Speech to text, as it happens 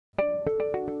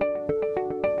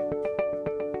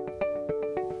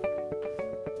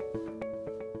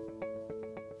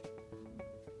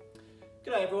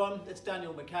everyone, it's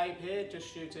Daniel McCabe here,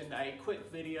 just shooting a quick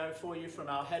video for you from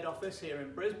our head office here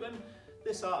in Brisbane.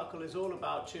 This article is all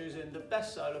about choosing the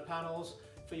best solar panels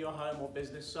for your home or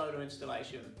business solar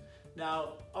installation.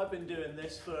 Now, I've been doing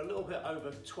this for a little bit over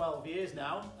 12 years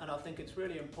now, and I think it's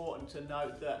really important to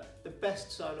note that the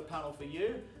best solar panel for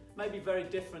you may be very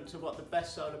different to what the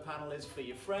best solar panel is for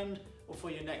your friend or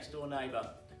for your next door neighbour.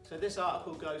 So this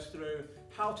article goes through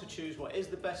how to choose what is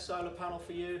the best solar panel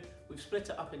for you. We've split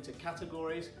it up into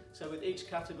categories. So with each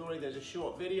category there's a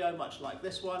short video, much like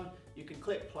this one. You can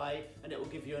click play and it will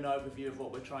give you an overview of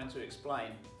what we're trying to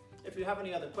explain. If you have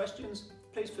any other questions,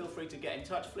 please feel free to get in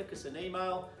touch, flick us an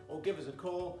email or give us a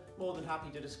call. More than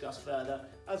happy to discuss further.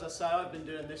 As I say, I've been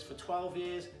doing this for 12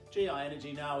 years. GI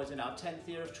Energy now is in our 10th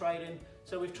year of trading.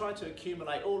 So we've tried to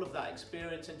accumulate all of that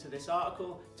experience into this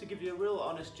article to give you a real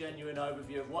honest, genuine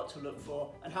overview of what to look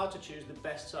for and how to choose the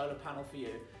best solar panel for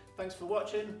you. Thanks for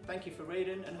watching, thank you for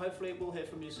reading, and hopefully we'll hear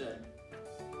from you soon.